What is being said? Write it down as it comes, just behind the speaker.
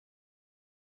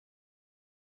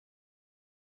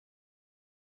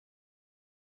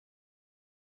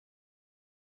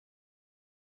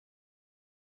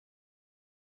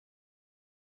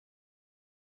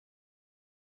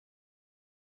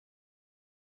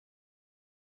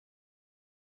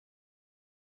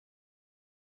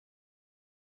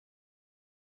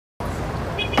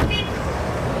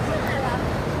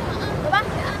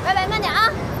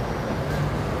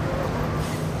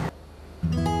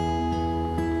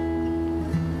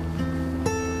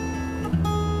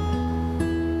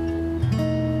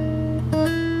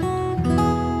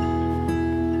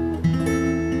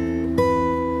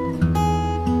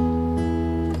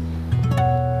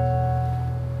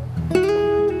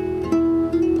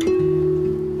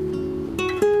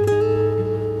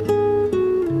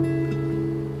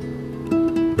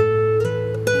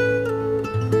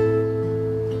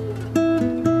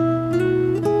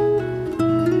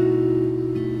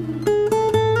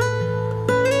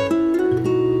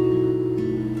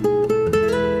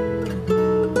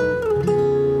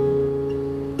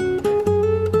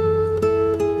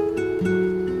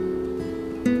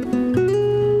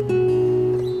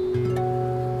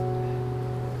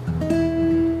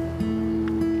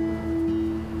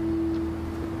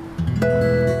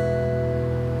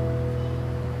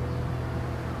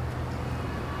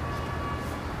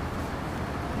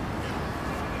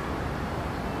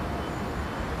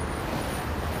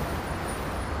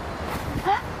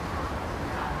哎，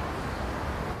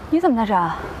你怎么在这儿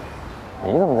啊？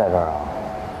你怎么在这儿啊？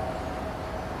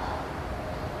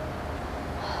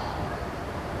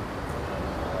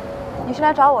你是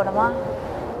来找我的吗？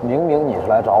明明你是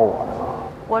来找我的嘛。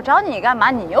我找你干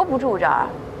嘛？你又不住这儿。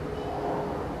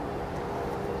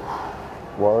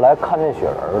我是来看这雪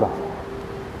人的。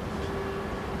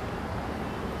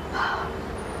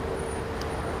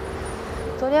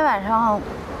昨天晚上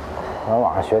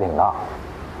雪挺大。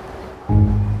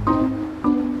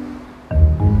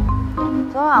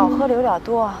昨晚我喝的有点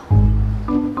多，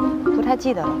不太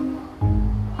记得了。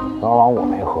昨晚我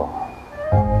没喝。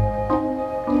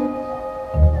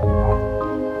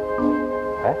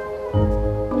哎，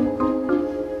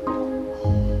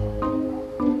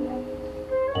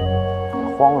你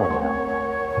慌什么呀？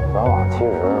昨晚其实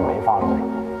没发生什么。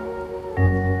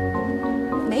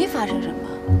没发生什么？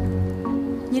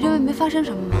你认为没发生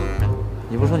什么吗？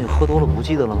你不是说你喝多了不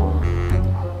记得了吗？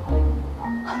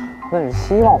那你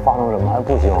希望发生什么，还是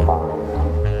不希望发生什么呀？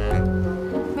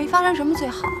没发生什么最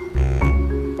好。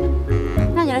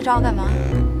那你来找我干嘛？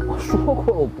我说过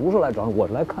了，我不是来找你，我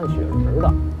是来看雪人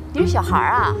的。你是小孩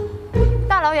啊？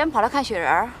大老远跑来看雪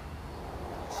人？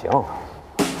行，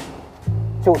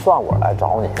就算我来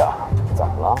找你的，怎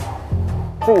么了？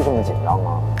至于这么紧张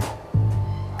吗？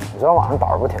你昨天晚上胆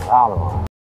儿不是挺大的吗？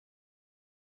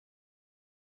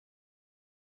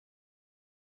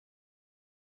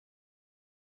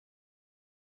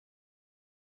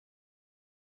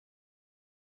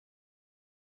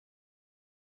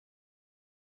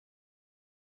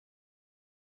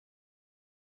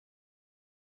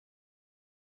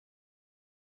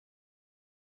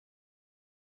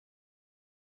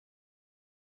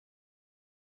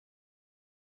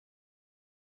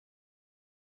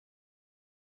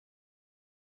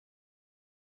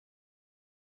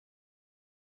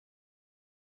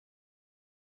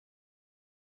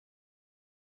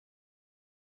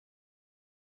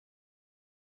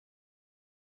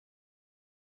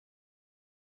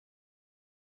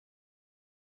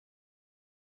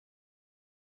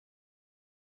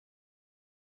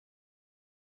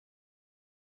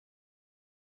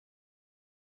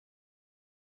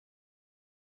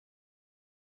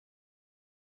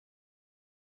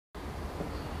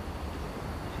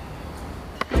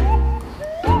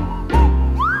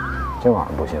今晚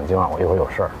上不行，今晚我一会儿有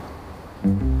事儿。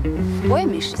我也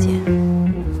没时间。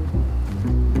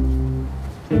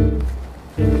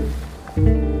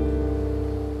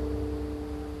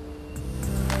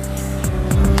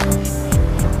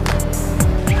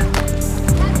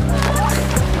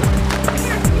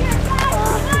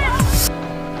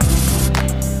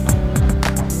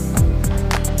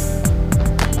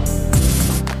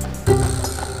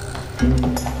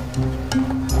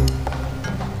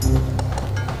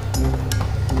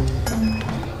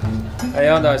太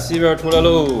阳打西边出来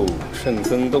喽，圣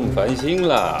僧动凡心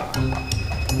啦！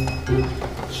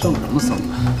圣什么僧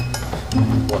啊？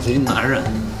我是一男人，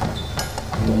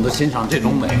懂得欣赏这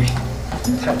种美，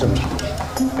太正常了。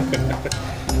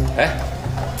哎，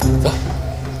走，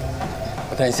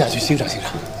我带你下去欣赏欣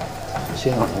赏。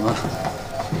欣赏什么？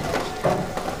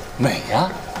美呀，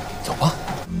走吧。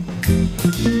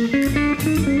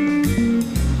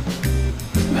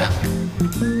怎么样？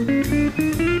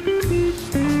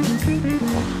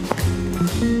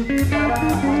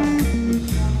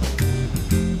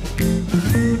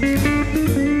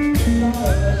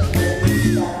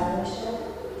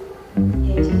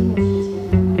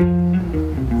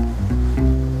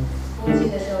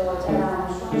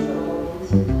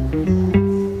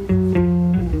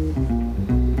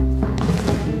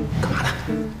干嘛呢？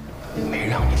没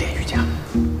让你练瑜伽。